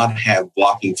does not have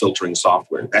blocking filtering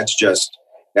software. That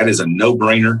is a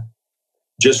no-brainer.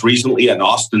 Just recently, an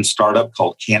Austin startup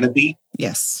called Canopy.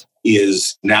 Yes.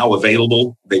 Is now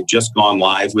available. They've just gone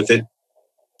live with it.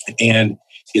 And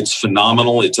it's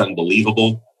phenomenal. It's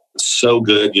unbelievable. It's so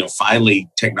good. Finally,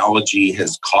 technology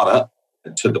has caught up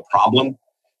to the problem.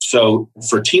 So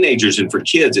for teenagers and for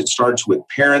kids, it starts with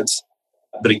parents.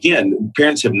 But again,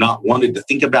 parents have not wanted to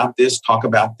think about this, talk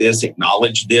about this,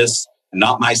 acknowledge this.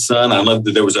 Not my son. I love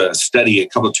that there was a study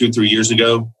 2-3 years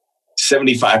ago.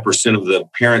 75% of the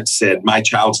parents said, my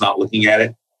child's not looking at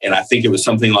it. And I think it was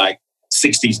something like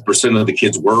 60% of the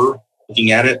kids were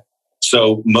looking at it.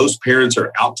 So most parents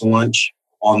are out to lunch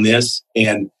on this,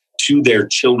 and to their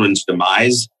children's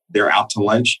demise, they're out to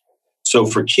lunch. So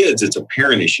for kids, it's a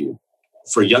parent issue.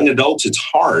 For young adults, it's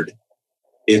hard.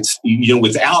 It's,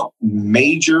 without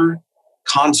major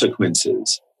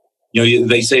consequences.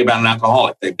 They say about an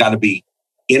alcoholic, they've got to be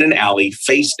in an alley,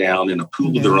 face down in a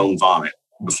pool of their own vomit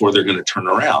before they're going to turn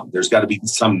around. There's got to be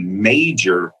some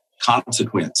major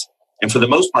consequence. And for the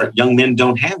most part, young men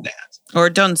don't have that. Or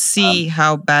don't see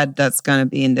how bad that's going to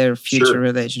be in their future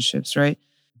relationships, right?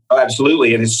 Oh,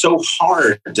 absolutely. And it's so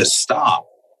hard to stop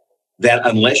that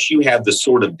unless you have the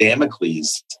sword of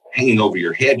Damocles hanging over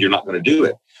your head, you're not going to do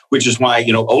it. Which is why,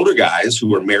 older guys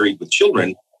who are married with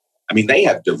children, they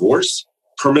have divorce,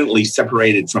 permanently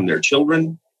separated from their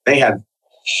children. They have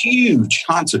huge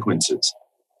consequences.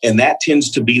 And that tends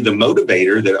to be the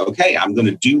motivator that, okay, I'm going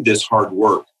to do this hard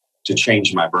work to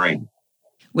change my brain.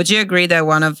 Would you agree that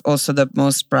one of also the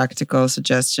most practical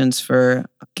suggestions for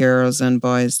girls and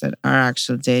boys that are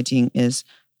actually dating is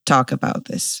talk about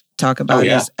this? Talk about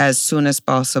this as soon as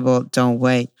possible. Don't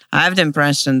wait. I have the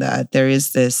impression that there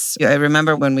is this, I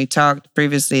remember when we talked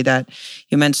previously that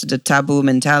you mentioned the taboo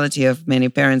mentality of many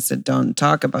parents that don't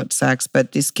talk about sex,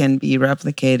 but this can be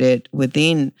replicated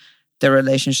within the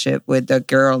relationship with the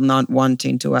girl not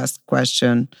wanting to ask the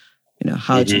question,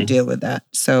 how to deal with that.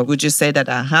 So would you say that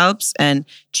helps? And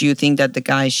do you think that the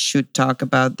guy should talk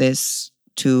about this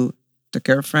to the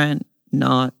girlfriend?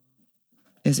 Not,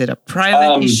 is it a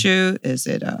private issue? Is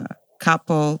it a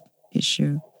couple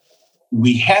issue?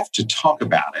 We have to talk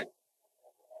about it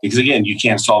because, again, you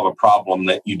can't solve a problem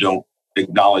that you don't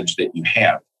acknowledge that you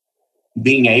have.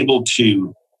 Being able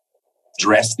to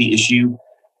address the issue,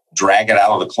 drag it out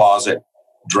of the closet,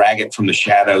 drag it from the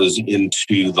shadows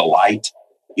into the light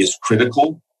is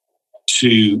critical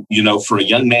to, for a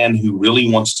young man who really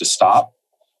wants to stop.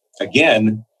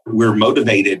 Again, we're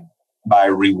motivated by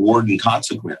reward and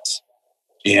consequence.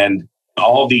 And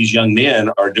all these young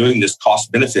men are doing this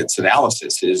cost benefits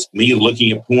analysis. Is me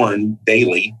looking at porn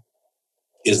daily,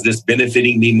 is this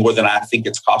benefiting me more than I think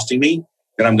it's costing me?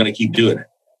 Then I'm going to keep doing it.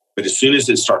 But as soon as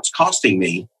it starts costing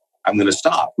me, I'm going to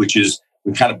stop, which is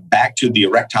we kind of back to the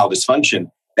erectile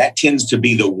dysfunction. That tends to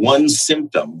be the one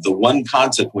symptom, the one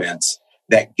consequence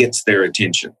that gets their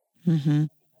attention.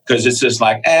 Because it's just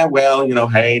like,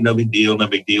 hey, no big deal, no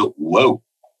big deal. Whoa,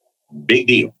 big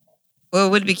deal. Well,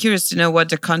 it would be curious to know what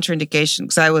the contraindication,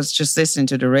 because I was just listening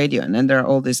to the radio and then there are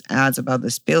all these ads about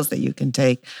these pills that you can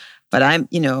take. But I'm,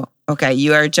 okay,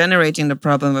 you are generating the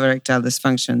problem of erectile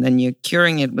dysfunction, then you're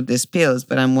curing it with these pills.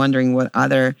 But I'm wondering what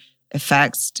other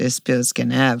effects these pills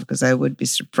can have, because I would be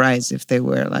surprised if they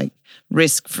were like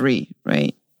risk-free,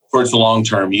 right? For its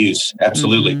long-term use,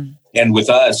 absolutely. And with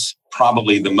us,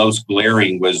 probably the most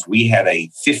glaring was we had a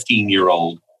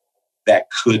 15-year-old that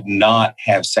could not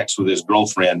have sex with his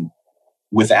girlfriend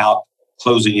without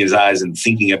closing his eyes and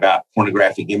thinking about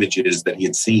pornographic images that he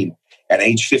had seen at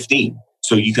age 15.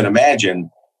 So you can imagine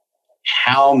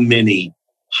how many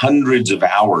hundreds of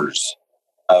hours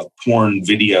of porn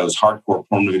videos, hardcore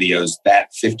porn videos, that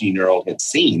 15-year-old had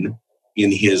seen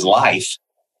in his life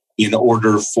in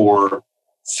order for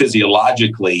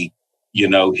physiologically,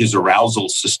 his arousal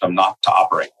system not to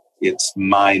operate. It's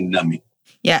mind-numbing.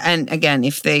 Yeah, and again,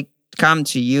 if they come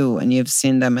to you and you've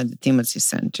seen them at the Timothy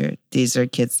Center, these are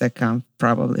kids that come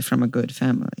probably from a good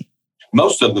family.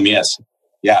 Most of them, yes.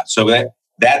 Yeah, so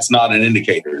that's not an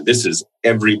indicator. This is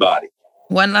everybody.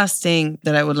 One last thing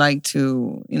that I would like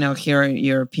to, hear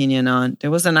your opinion on.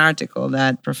 There was an article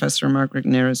that Professor Mark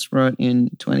Regnerus wrote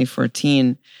in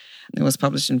 2014. It was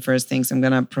published in First Things. I'm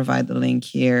going to provide the link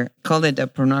here. Called it the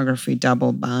pornography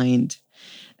double bind.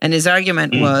 And his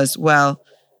argument was, well,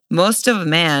 most of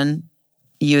men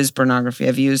use pornography.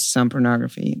 I've used some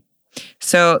pornography.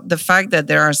 So the fact that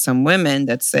there are some women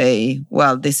that say,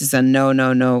 well, this is a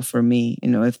no for me.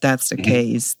 If that's the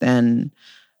case, then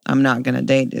I'm not going to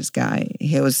date this guy.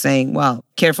 He was saying, well,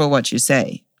 careful what you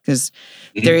say, because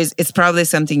it's probably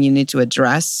something you need to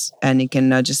address, and it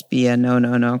cannot just be a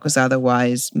no, because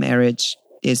otherwise marriage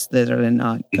is literally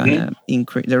not going to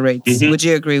increase the rates. Would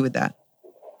you agree with that?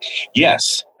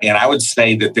 Yes. And I would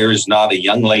say that there is not a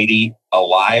young lady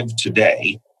alive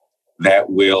today that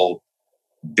will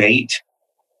date,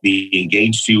 be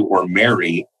engaged to, or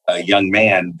marry a young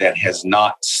man that has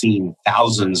not seen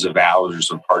thousands of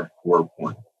hours of hardcore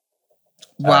porn.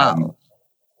 Wow.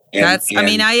 I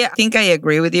think I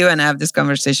agree with you, and I have this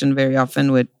conversation very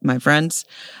often with my friends.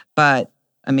 But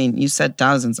you said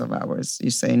thousands of hours. You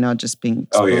say not just being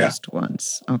exposed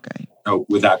once. Okay. Oh,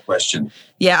 without question.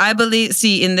 Yeah, I believe,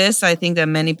 in this, I think that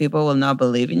many people will not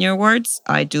believe in your words.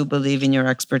 I do believe in your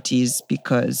expertise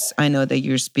because I know that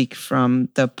you speak from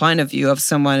the point of view of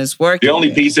someone who's working. The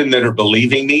only reason that are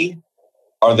believing me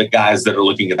are the guys that are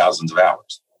looking at thousands of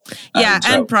hours. Yeah,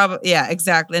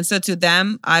 exactly. And so to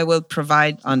them, I will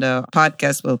provide on the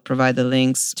podcast, we'll provide the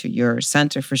links to your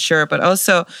center for sure. But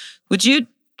also, would you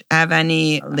have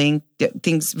any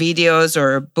things, videos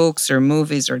or books or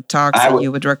movies or talks that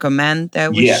you would recommend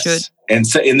that we should? And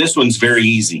this one's very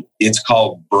easy. It's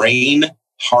called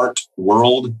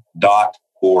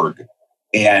brainheartworld.org.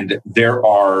 And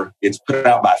it's put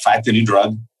out by Fight the New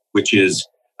Drug, which is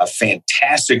a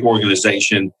fantastic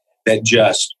organization that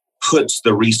just puts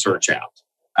the research out.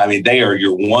 They are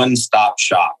your one-stop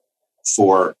shop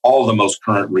for all the most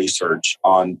current research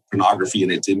on pornography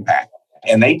and its impact.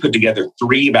 And they put together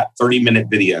 3 about 30-minute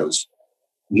videos.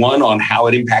 1 on how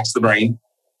it impacts the brain,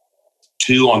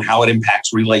 2 on how it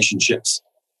impacts relationships,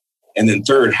 and then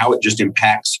 3rd, how it just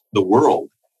impacts the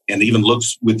world and even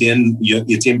looks within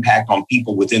its impact on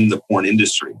people within the porn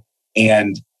industry.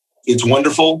 And it's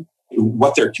wonderful.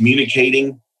 What they're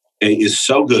communicating is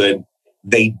so good.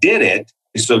 They did it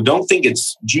So don't think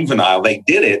it's juvenile. They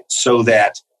did it so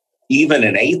that even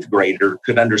an 8th grader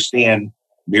could understand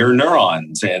mirror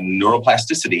neurons and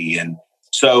neuroplasticity. And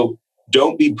so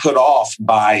don't be put off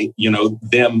by,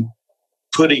 them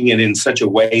putting it in such a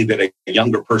way that a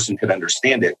younger person could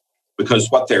understand it, because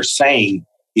what they're saying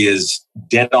is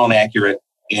dead on accurate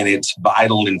and it's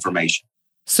vital information.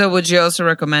 So would you also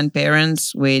recommend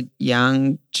parents with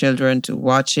young children to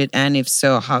watch it? And if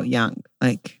so, how young?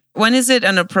 Like, when is it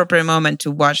an appropriate moment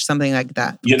to watch something like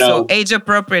that? So age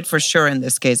appropriate for sure in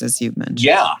this case, as you mentioned.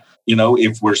 Yeah.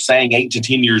 If we're saying 8 to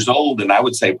 10 years old, then I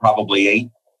would say probably 8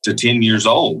 to 10 years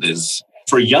old is.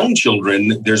 For young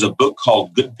children, there's a book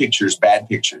called Good Pictures, Bad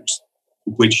Pictures,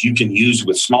 which you can use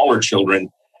with smaller children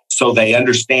so they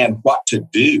understand what to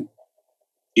do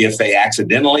if they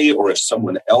accidentally or if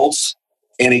someone else,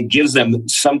 and it gives them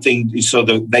something so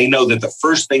that they know that the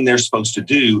first thing they're supposed to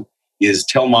do is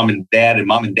tell mom and dad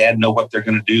know what they're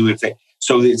going to do.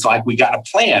 So it's like we got a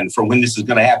plan for when this is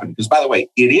going to happen. Because by the way,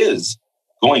 it is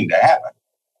going to happen.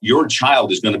 Your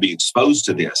child is going to be exposed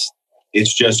to this.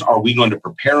 It's just, are we going to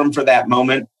prepare them for that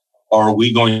moment? Or are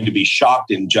we going to be shocked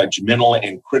and judgmental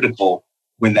and critical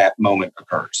when that moment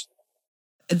occurs?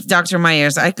 Dr.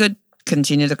 Myers, I could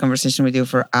continue the conversation with you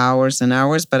for hours and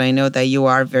hours, but I know that you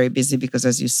are very busy because,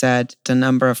 as you said, the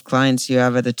number of clients you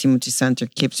have at the Timothy Center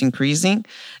keeps increasing.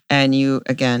 And you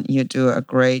do a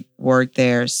great work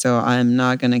there. So I'm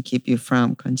not going to keep you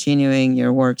from continuing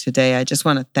your work today. I just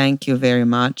want to thank you very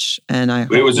much. And I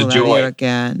hope it was a joy. Have you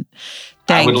again.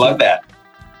 I would love that.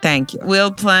 Thank you.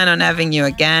 We'll plan on having you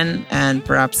again and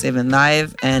perhaps even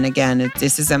live. And again,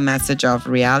 this is a message of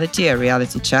reality, a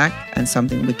reality check, and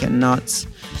something we can't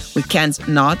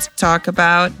not talk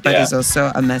about, but it's also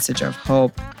a message of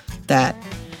hope that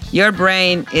your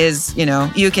brain is,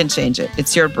 you can change it.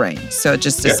 It's your brain. So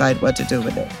just decide what to do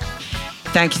with it.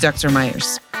 Thank you, Dr.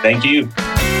 Myers. Thank you.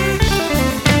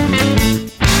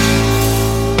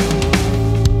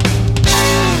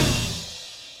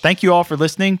 Thank you all for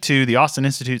listening to the Austin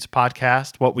Institute's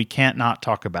podcast, What We Can't Not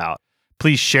Talk About.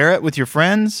 Please share it with your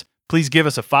friends. Please give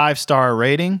us a 5-star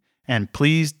rating, and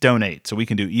please donate so we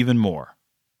can do even more.